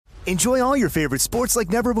Enjoy all your favorite sports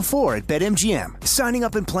like never before at BetMGM. Signing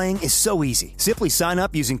up and playing is so easy. Simply sign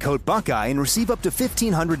up using code Buckeye and receive up to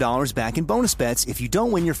 $1,500 back in bonus bets if you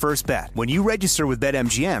don't win your first bet. When you register with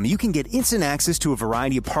BetMGM, you can get instant access to a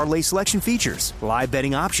variety of parlay selection features, live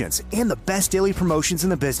betting options, and the best daily promotions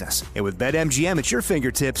in the business. And with BetMGM at your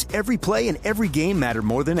fingertips, every play and every game matter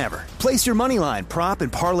more than ever. Place your moneyline, prop,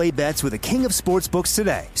 and parlay bets with the king of sportsbooks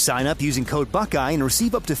today. Sign up using code Buckeye and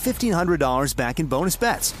receive up to $1,500 back in bonus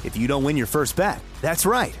bets if you don't win your first bet. That's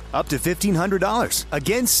right, up to $1,500.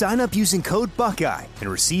 Again, sign up using code Buckeye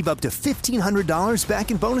and receive up to $1,500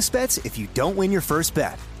 back in bonus bets if you don't win your first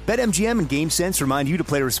bet. BetMGM and GameSense remind you to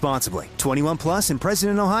play responsibly. 21 plus and present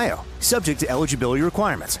in Ohio. Subject to eligibility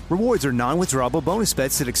requirements. Rewards are non-withdrawable bonus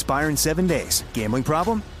bets that expire in 7 days. Gambling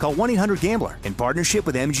problem? Call 1-800-GAMBLER in partnership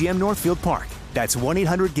with MGM Northfield Park. That's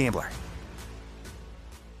 1-800-GAMBLER.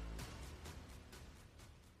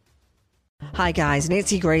 Hi guys,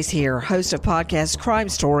 Nancy Grace here, host of podcast Crime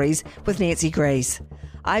Stories with Nancy Grace.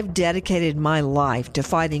 I've dedicated my life to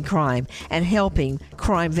fighting crime and helping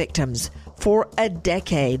crime victims. For a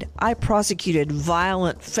decade, I prosecuted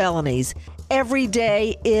violent felonies. Every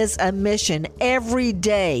day is a mission. Every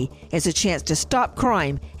day is a chance to stop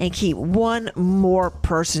crime and keep one more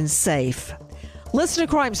person safe. Listen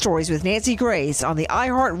to Crime Stories with Nancy Grace on the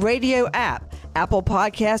iHeartRadio app, Apple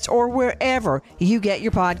Podcasts, or wherever you get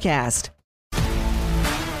your podcast.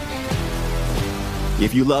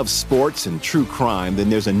 If you love sports and true crime, then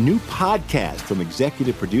there's a new podcast from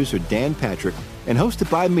executive producer Dan Patrick and hosted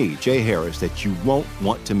by me, Jay Harris, that you won't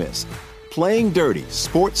want to miss. Playing Dirty: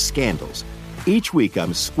 Sports Scandals. Each week,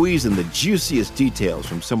 I'm squeezing the juiciest details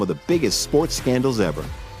from some of the biggest sports scandals ever.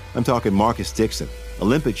 I'm talking Marcus Dixon,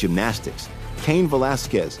 Olympic gymnastics, Cain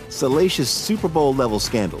Velasquez, salacious Super Bowl-level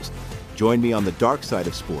scandals. Join me on the dark side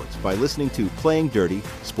of sports by listening to Playing Dirty: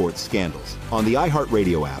 Sports Scandals on the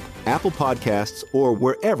iHeartRadio app, Apple Podcasts, or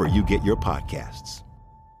wherever you get your podcasts.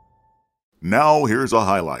 Now here's a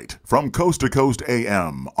highlight from Coast to Coast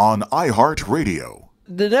AM on iHeartRadio.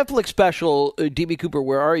 The Netflix special, D.B. Cooper,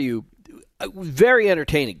 Where Are You? Very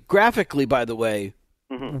entertaining. Graphically, by the way,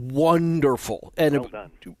 wonderful. And well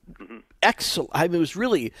done. Excellent. I mean, it was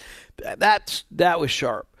really, that was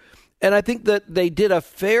sharp. And I think that they did a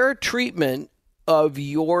fair treatment of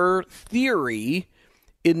your theory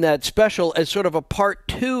in that special as sort of a part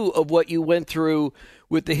two of what you went through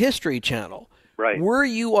with the History Channel. Right. Were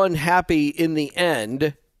you unhappy in the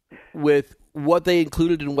end with what they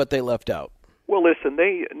included and what they left out? Well, listen,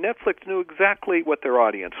 Netflix knew exactly what their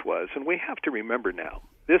audience was, and we have to remember now,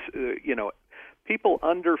 this, people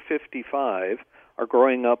under 55 are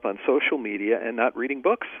growing up on social media and not reading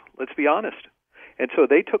books. Let's be honest. And so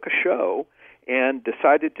they took a show and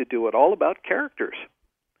decided to do it all about characters,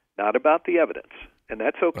 not about the evidence. And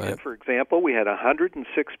that's okay. Right. For example, we had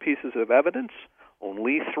 106 pieces of evidence.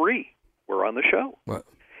 Only 3 were on the show. Well,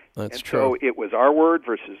 that's and true. So it was our word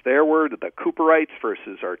versus their word, the Cooperites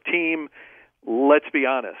versus our team. Let's be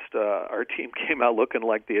honest, our team came out looking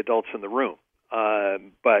like the adults in the room.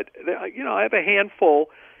 But I have a handful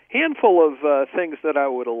of things that I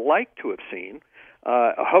would have liked to have seen.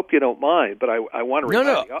 I hope you don't mind, but I want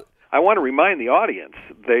to I want to remind the audience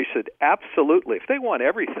they should absolutely, if they want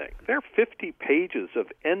everything, there are 50 pages of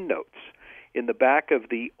endnotes in the back of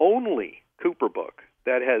the only Cooper book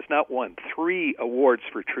that has not won 3 awards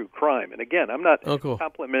for true crime. And again, I'm not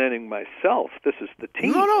complimenting myself. This is the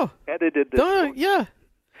team edited this book. Yeah.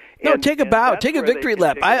 No, take a bow. Take a victory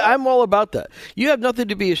lap. I'm all about that. You have nothing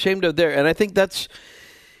to be ashamed of there. And I think that's,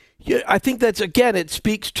 again, it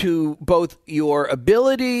speaks to both your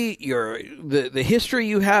ability, the history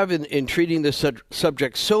you have in treating this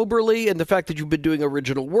subject soberly, and the fact that you've been doing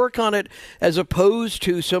original work on it, as opposed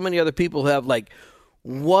to so many other people who have like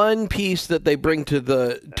one piece that they bring to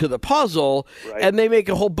the puzzle, right, and they make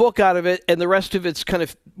a whole book out of it, and the rest of it's kind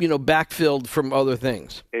of backfilled from other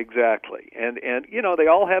things. Exactly, and they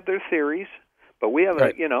all have their theories. But we have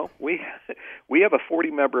we have a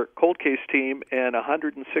 40-member cold case team and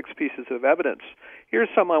 106 pieces of evidence. Here's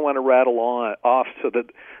some I want to rattle off so that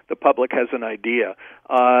the public has an idea.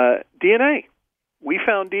 DNA. We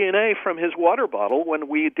found DNA from his water bottle when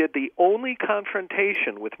we did the only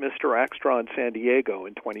confrontation with Mr. Axtraw in San Diego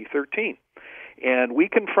in 2013. And we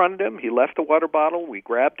confronted him. He left the water bottle. We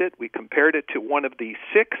grabbed it. We compared it to one of the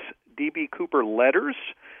 6 D.B. Cooper letters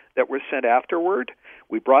that were sent afterward.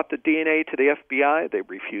 We brought the DNA to the FBI. They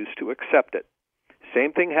refused to accept it.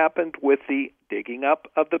 Same thing happened with the digging up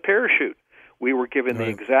of the parachute. We were given the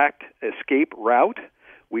exact escape route.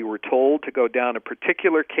 We were told to go down a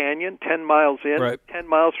particular canyon, 10 miles in, 10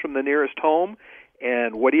 miles from the nearest home.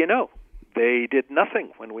 And what do you know? they did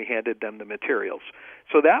nothing when we handed them the materials.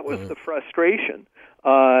 So that was the frustration.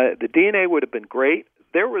 The DNA would have been great.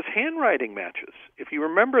 There was handwriting matches. If you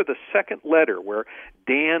remember the second letter where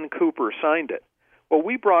Dan Cooper signed it, well,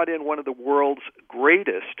 we brought in one of the world's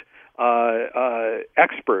greatest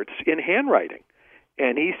experts in handwriting.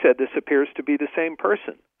 And he said this appears to be the same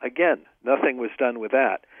person. Again, nothing was done with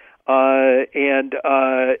that.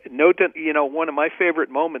 One of my favorite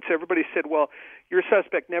moments, everybody said, well, your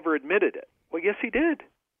suspect never admitted it. Well, yes, he did.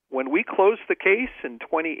 When we closed the case in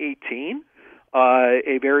 2018,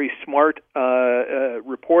 a very smart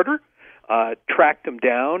reporter tracked him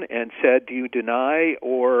down and said, do you deny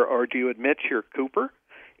or do you admit you're Cooper?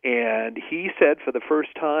 And he said for the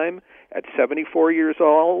first time at 74 years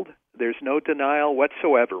old, there's no denial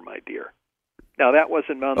whatsoever, my dear. Now, that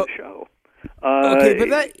wasn't on the show. Okay, but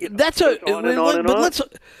that's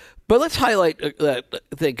let's highlight that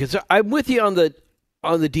thing, because I'm with you on the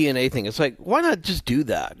DNA thing. It's like, why not just do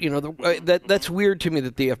that? You know, that's weird to me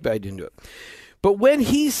that the FBI didn't do it. But when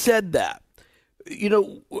he said that, you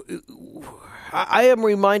know, I am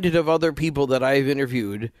reminded of other people that I've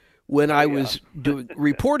interviewed when I was doing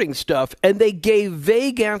reporting stuff, and they gave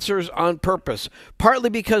vague answers on purpose, partly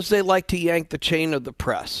because they like to yank the chain of the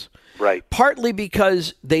press. Right. Partly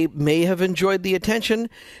because they may have enjoyed the attention,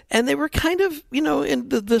 and they were kind of, you know, in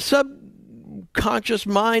the subconscious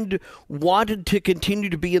mind wanted to continue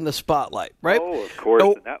to be in the spotlight, right? Oh, of course.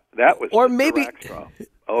 Oh, that was or maybe Rackstraw.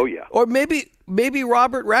 Oh, yeah. Or maybe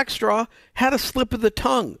Robert Rackstraw had a slip of the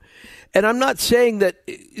tongue. And I'm not saying that.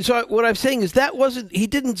 So what I'm saying is that wasn't. He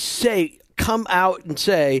didn't come out and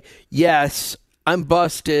say, "Yes, I'm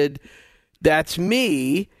busted. That's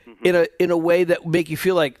me." In a way that would make you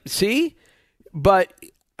feel like, see. But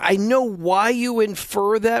I know why you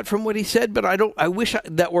infer that from what he said. But I don't. I wish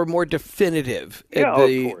that were more definitive. Yeah, of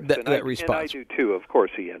course. That response. And I do too, of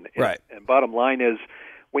course, Ian. Right. And bottom line is,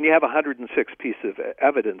 when you have 106 pieces of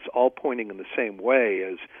evidence all pointing in the same way,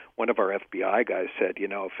 as one of our FBI guys said, you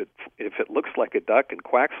know, if it looks like a duck and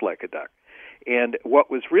quacks like a duck. And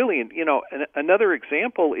what was really, you know, another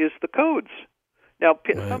example is the codes. Now,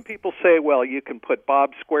 some people say, well, you can put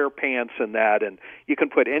Bob SquarePants in that, and you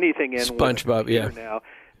can put anything in. SpongeBob, yeah. Now,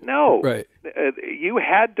 no, right. You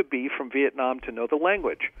had to be from Vietnam to know the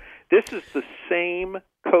language. This is the same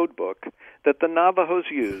code book that the Navajos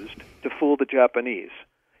used to fool the Japanese.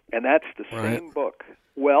 And that's the same book.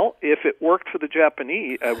 Well, if it worked for the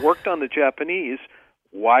Japanese, worked on the Japanese,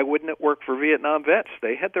 why wouldn't it work for Vietnam vets?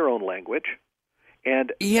 They had their own language,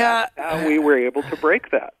 and we were able to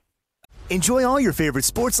break that. Enjoy all your favorite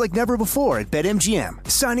sports like never before at BetMGM.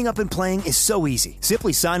 Signing up and playing is so easy.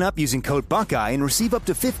 Simply sign up using code Buckeye and receive up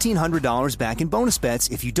to $1,500 back in bonus bets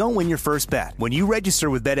if you don't win your first bet. When you register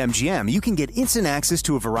with BetMGM, you can get instant access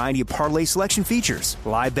to a variety of parlay selection features,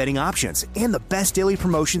 live betting options, and the best daily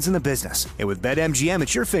promotions in the business. And with BetMGM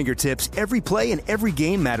at your fingertips, every play and every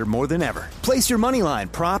game matter more than ever. Place your moneyline,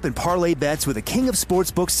 prop, and parlay bets with the king of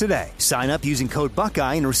sportsbooks today. Sign up using code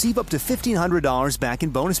Buckeye and receive up to $1,500 back in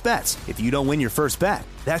bonus bets if you don't win your first bet.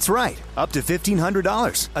 That's right, up to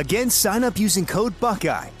 $1,500. Again, sign up using code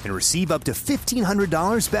Buckeye and receive up to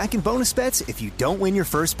 $1,500 back in bonus bets if you don't win your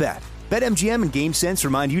first bet. BetMGM and GameSense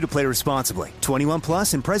remind you to play responsibly. 21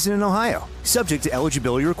 plus and present in Ohio. Subject to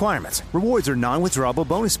eligibility requirements. Rewards are non-withdrawable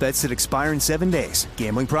bonus bets that expire in 7 days.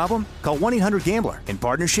 Gambling problem? Call 1-800-GAMBLER in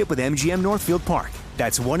partnership with MGM Northfield Park.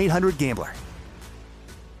 That's 1-800-GAMBLER.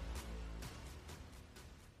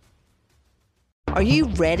 Are you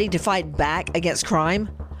ready to fight back against crime?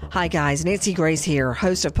 Hi guys, Nancy Grace here,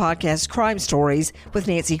 host of podcast Crime Stories with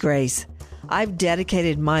Nancy Grace. I've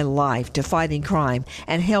dedicated my life to fighting crime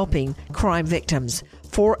and helping crime victims.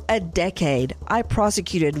 For a decade, I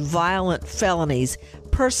prosecuted violent felonies,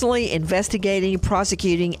 personally investigating,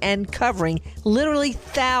 prosecuting, and covering literally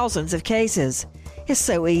thousands of cases. It's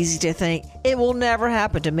so easy to think it will never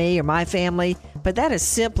happen to me or my family, but that is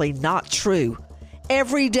simply not true.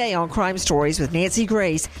 Every day on Crime Stories with Nancy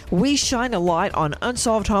Grace, we shine a light on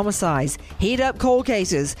unsolved homicides, heat up cold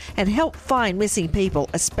cases, and help find missing people,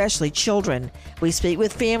 especially children. We speak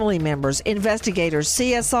with family members, investigators,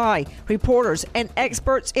 CSI, reporters, and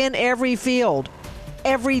experts in every field.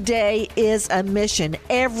 Every day is a mission.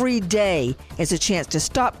 Every day is a chance to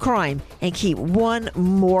stop crime and keep one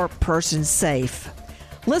more person safe.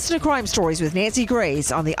 Listen to Crime Stories with Nancy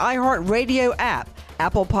Grace on the iHeartRadio app,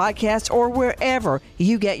 Apple Podcasts, or wherever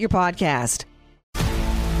you get your podcast.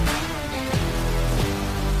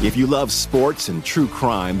 If you love sports and true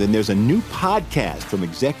crime, then there's a new podcast from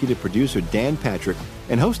executive producer Dan Patrick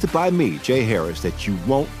and hosted by me, Jay Harris, that you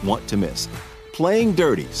won't want to miss. Playing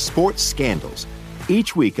Dirty: Sports Scandals.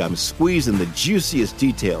 Each week, I'm squeezing the juiciest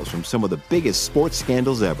details from some of the biggest sports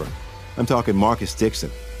scandals ever. I'm talking Marcus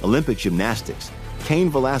Dixon, Olympic gymnastics, Cain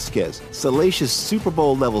Velasquez, salacious Super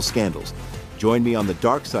Bowl-level scandals. Join me on the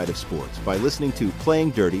dark side of sports by listening to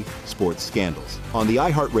Playing Dirty Sports Scandals on the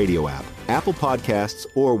iHeartRadio app, Apple Podcasts,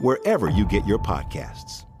 or wherever you get your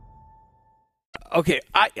podcasts. Okay,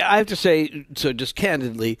 I have to say, so just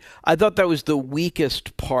candidly, I thought that was the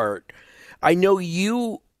weakest part. I know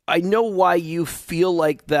why you feel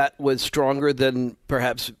like that was stronger than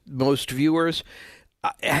perhaps most viewers.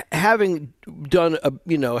 Having done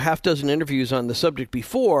half dozen interviews on the subject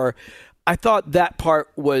before, I thought that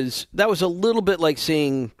part was a little bit like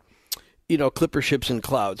seeing, clipper ships in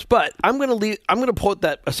clouds. But I'm going to put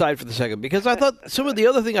that aside for the second, because I thought some of the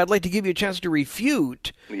other thing I'd like to give you a chance to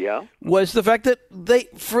refute was the fact that they,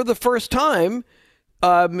 for the first time,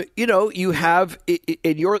 you have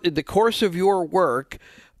in the course of your work,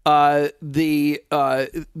 the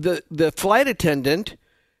flight attendant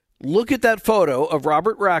look at that photo of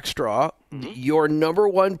Robert Rackstraw, your number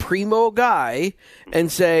one primo guy,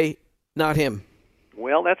 and say, not him.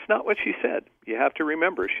 Well, that's not what she said. You have to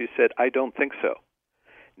remember, she said, I don't think so.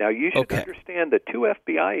 Now, you should understand that 2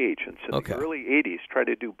 FBI agents in the early 80s tried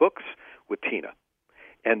to do books with Tina,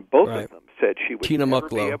 and both of them said she would never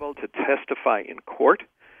be able to testify in court.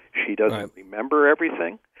 She doesn't remember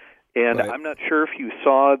everything. And I'm not sure if you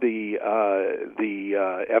saw the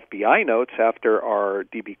FBI notes after our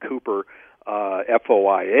D.B. Cooper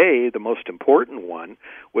FOIA. The most important one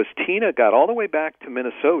was Tina got all the way back to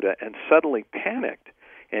Minnesota and suddenly panicked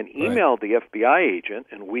and emailed the FBI agent,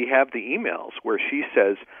 and we have the emails where she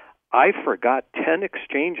says, I forgot 10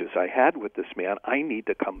 exchanges I had with this man. I need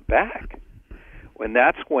to come back. And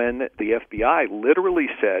that's when the FBI literally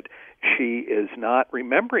said she is not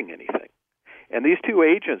remembering anything. And these two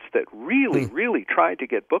agents that really tried to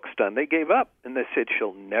get books done, they gave up, and they said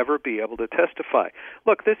she'll never be able to testify.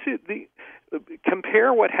 Look, this is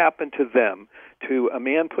compare what happened to them to a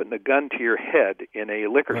man putting a gun to your head in a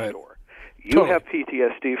liquor store. You have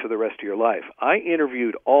PTSD for the rest of your life. I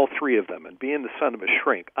interviewed all three of them, and being the son of a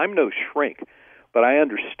shrink, I'm no shrink, but I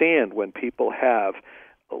understand when people have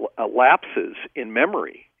lapses in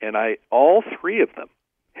memory, and all three of them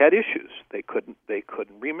had issues. They couldn't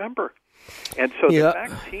remember. And so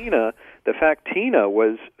the fact Tina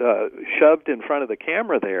was shoved in front of the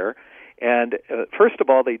camera there, and first of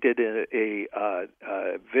all, they did a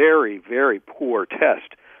very, very poor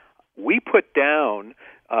test. We put down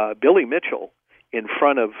Billy Mitchell in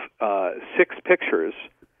front of 6 pictures,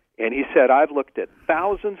 and he said, I've looked at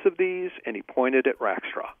thousands of these, and he pointed at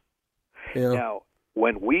Rackstraw. Yeah. Now,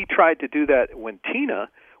 when we tried to do that, when Tina,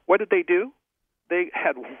 what did they do? They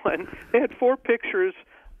had 4 pictures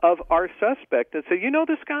of our suspect and say, you know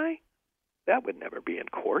this guy? That would never be in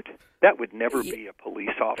court. That would never be a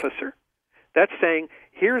police officer. That's saying,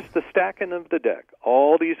 here's the stacking of the deck.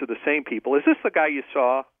 All these are the same people. Is this the guy you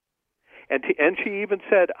saw? And she even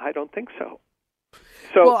said, I don't think so.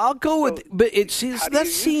 Well, I'll go with, but it seems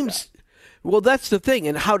well, that's the thing.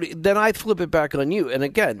 And then I flip it back on you. And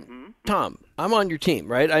again, Tom, I'm on your team,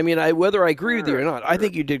 right? I mean, whether I agree with you or not, I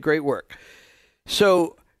think you did great work.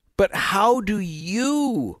 So, but how do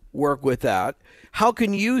you work with that? How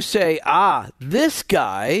can you say, this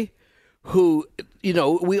guy who,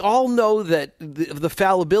 we all know that the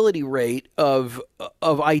fallibility rate of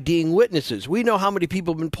IDing witnesses. We know how many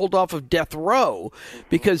people have been pulled off of death row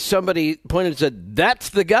because somebody pointed and said, that's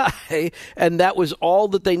the guy, and that was all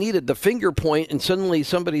that they needed, the finger point, and suddenly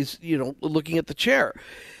somebody's, looking at the chair.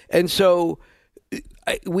 And so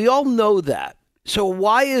we all know that. So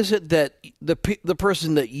why is it that the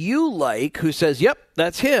person that you like, who says, yep,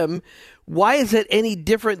 that's him, why is it any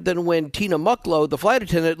different than when Tina Mucklow, the flight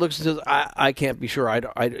attendant, looks and says, I can't be sure, I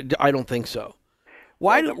don't think so?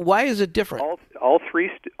 Why is it different? All three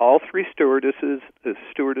stewardesses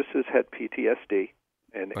had PTSD,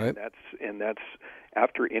 and that's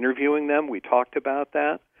after interviewing them, we talked about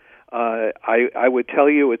that. I would tell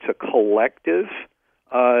you it's a collective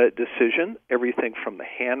decision. Everything from the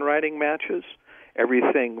handwriting matches,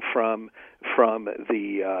 everything from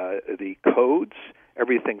the codes,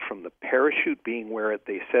 everything from the parachute being where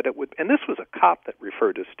they said it would. And this was a cop that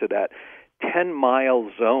referred us to that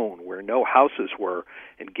 10-mile zone where no houses were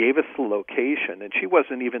and gave us the location. And she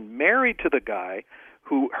wasn't even married to the guy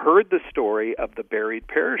who heard the story of the buried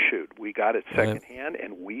parachute. We got it secondhand,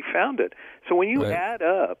 and we found it. So when you add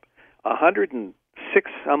up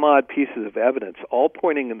 106 some odd pieces of evidence, all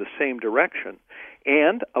pointing in the same direction,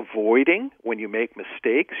 and avoiding, when you make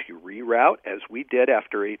mistakes, you reroute, as we did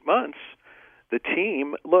after 8 months, the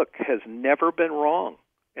team, has never been wrong.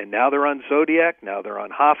 And now they're on Zodiac, now they're on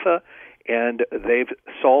Hoffa, and they've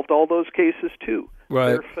solved all those cases too. Right.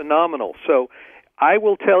 They're phenomenal. So I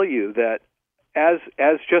will tell you that as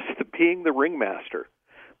just being the ringmaster,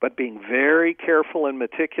 but being very careful and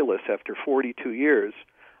meticulous after 42 years,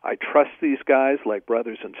 I trust these guys like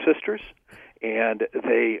brothers and sisters, and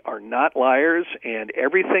they are not liars, and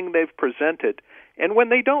everything they've presented, and when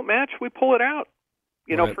they don't match, we pull it out.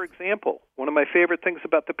 You know, for example, one of my favorite things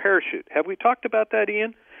about the parachute. Have we talked about that,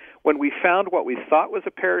 Ian? When we found what we thought was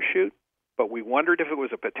a parachute, but we wondered if it was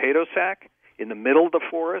a potato sack in the middle of the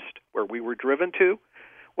forest where we were driven to.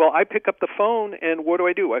 Well, I pick up the phone, and what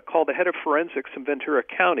do? I call the head of forensics in Ventura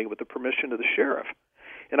County with the permission of the sheriff.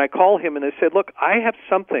 And I call him, and I said, look, I have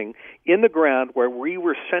something in the ground where we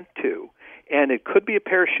were sent to, and it could be a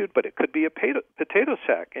parachute, but it could be a potato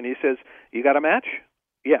sack. And he says, you got a match?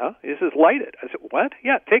 Yeah. He says, light it. I said, what?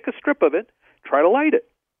 Yeah, take a strip of it, try to light it.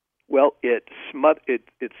 Well, it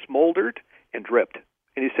smoldered and dripped.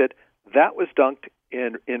 And he said, that was dunked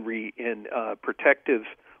in protective,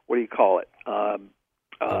 what do you call it?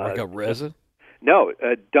 Like a resin? No,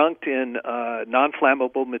 dunked in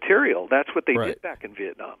non-flammable material. That's what they did back in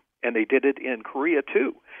Vietnam. And they did it in Korea,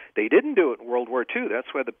 too. They didn't do it in World War II.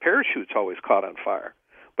 That's why the parachutes always caught on fire.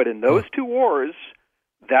 But in those two wars,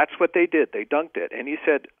 that's what they did. They dunked it. And he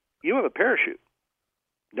said, you have a parachute.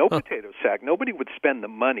 No potato sack. Nobody would spend the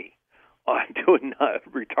money on doing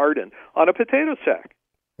retardant on a potato sack.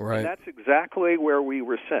 Right. And that's exactly where we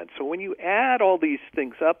were sent. So when you add all these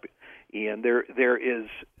things up, Ian, there is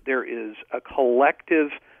a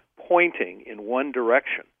collective pointing in one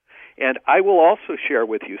direction. And I will also share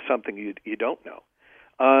with you something you don't know.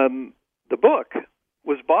 The book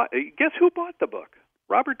was bought. Guess who bought the book?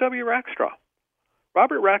 Robert W. Rackstraw.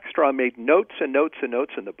 Robert Rackstraw made notes and notes and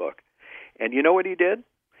notes in the book. And you know what he did?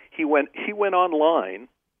 He went online,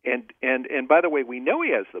 and by the way, we know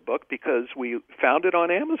he has the book because we found it on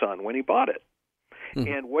Amazon when he bought it.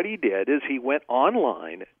 And what he did is he went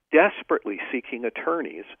online desperately seeking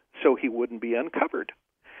attorneys so he wouldn't be uncovered.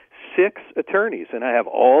 6 attorneys, and I have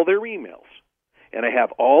all their emails, and I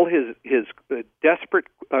have all his desperate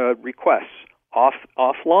requests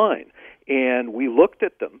offline, and we looked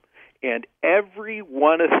at them, and every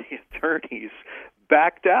one of the attorneys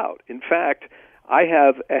backed out. In fact, I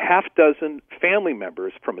have a half dozen family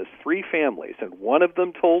members from his 3 families, and one of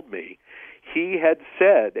them told me he had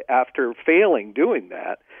said, after failing doing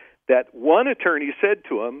that one attorney said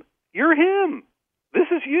to him, you're him. This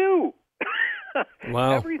is you.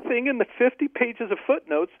 Wow. Everything in the 50 pages of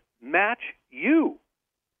footnotes match you.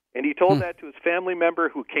 And he told that to his family member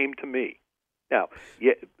who came to me. Now,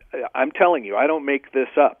 I'm telling you, I don't make this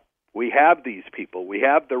up. We have these people. We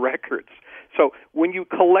have the records. So when you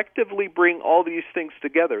collectively bring all these things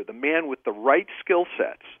together, the man with the right skill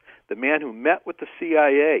sets, the man who met with the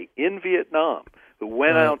CIA in Vietnam, who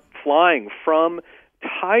went out flying from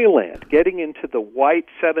Thailand, getting into the white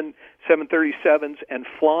 737s and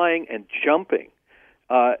flying and jumping,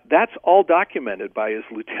 that's all documented by his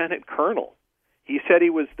lieutenant colonel. He said he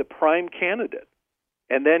was the prime candidate.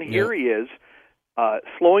 And then here he is,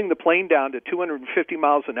 slowing the plane down to 250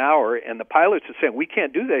 miles an hour, and the pilots are saying, we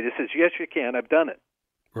can't do that. He says, yes, you can. I've done it.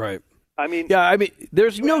 Right. I mean,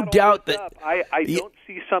 there's no doubt that I don't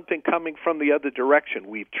see something coming from the other direction.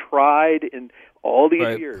 We've tried in all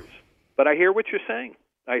these years, but I hear what you're saying.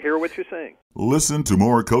 Listen to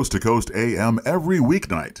more Coast to Coast AM every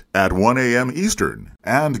weeknight at 1 a.m. Eastern,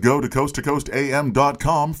 and go to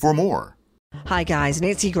coasttocoastam.com for more. Hi guys,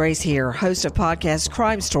 Nancy Grace here, host of podcast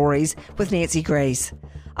Crime Stories with Nancy Grace.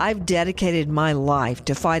 I've dedicated my life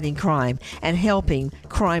to fighting crime and helping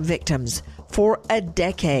crime victims. For a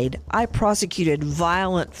decade, I prosecuted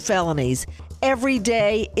violent felonies. Every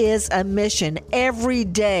day is a mission. Every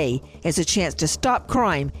day is a chance to stop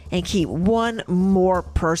crime and keep one more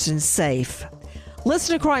person safe.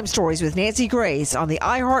 Listen to Crime Stories with Nancy Grace on the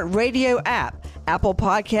iHeartRadio app, Apple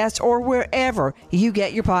Podcasts, or wherever you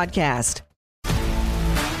get your podcast.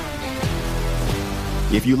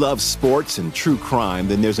 If you love sports and true crime,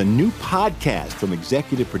 then there's a new podcast from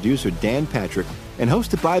executive producer Dan Patrick and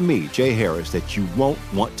hosted by me, Jay Harris, that you won't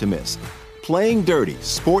want to miss. Playing Dirty: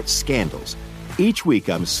 Sports Scandals. Each week,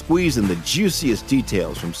 I'm squeezing the juiciest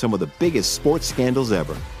details from some of the biggest sports scandals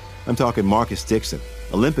ever. I'm talking Marcus Dixon,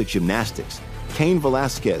 Olympic gymnastics, Cain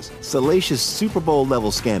Velasquez, salacious Super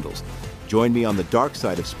Bowl-level scandals. Join me on the dark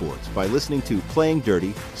side of sports by listening to Playing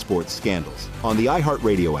Dirty: Sports Scandals on the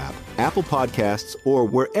iHeartRadio app, Apple Podcasts, or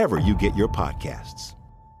wherever you get your podcasts.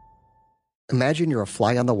 Imagine you're a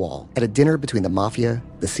fly on the wall at a dinner between the Mafia,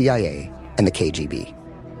 the CIA, and the KGB.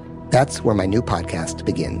 That's where my new podcast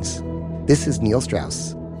begins. This is Neil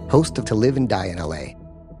Strauss, host of To Live and Die in L.A.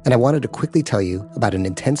 And I wanted to quickly tell you about an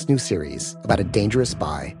intense new series about a dangerous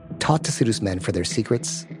spy taught to seduce men for their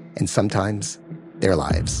secrets and sometimes their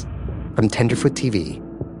lives. From Tenderfoot TV,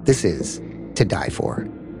 this is To Die For.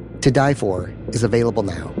 To Die For is available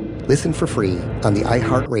now. Listen for free on the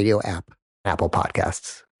iHeartRadio app, Apple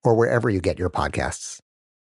Podcasts, or wherever you get your podcasts.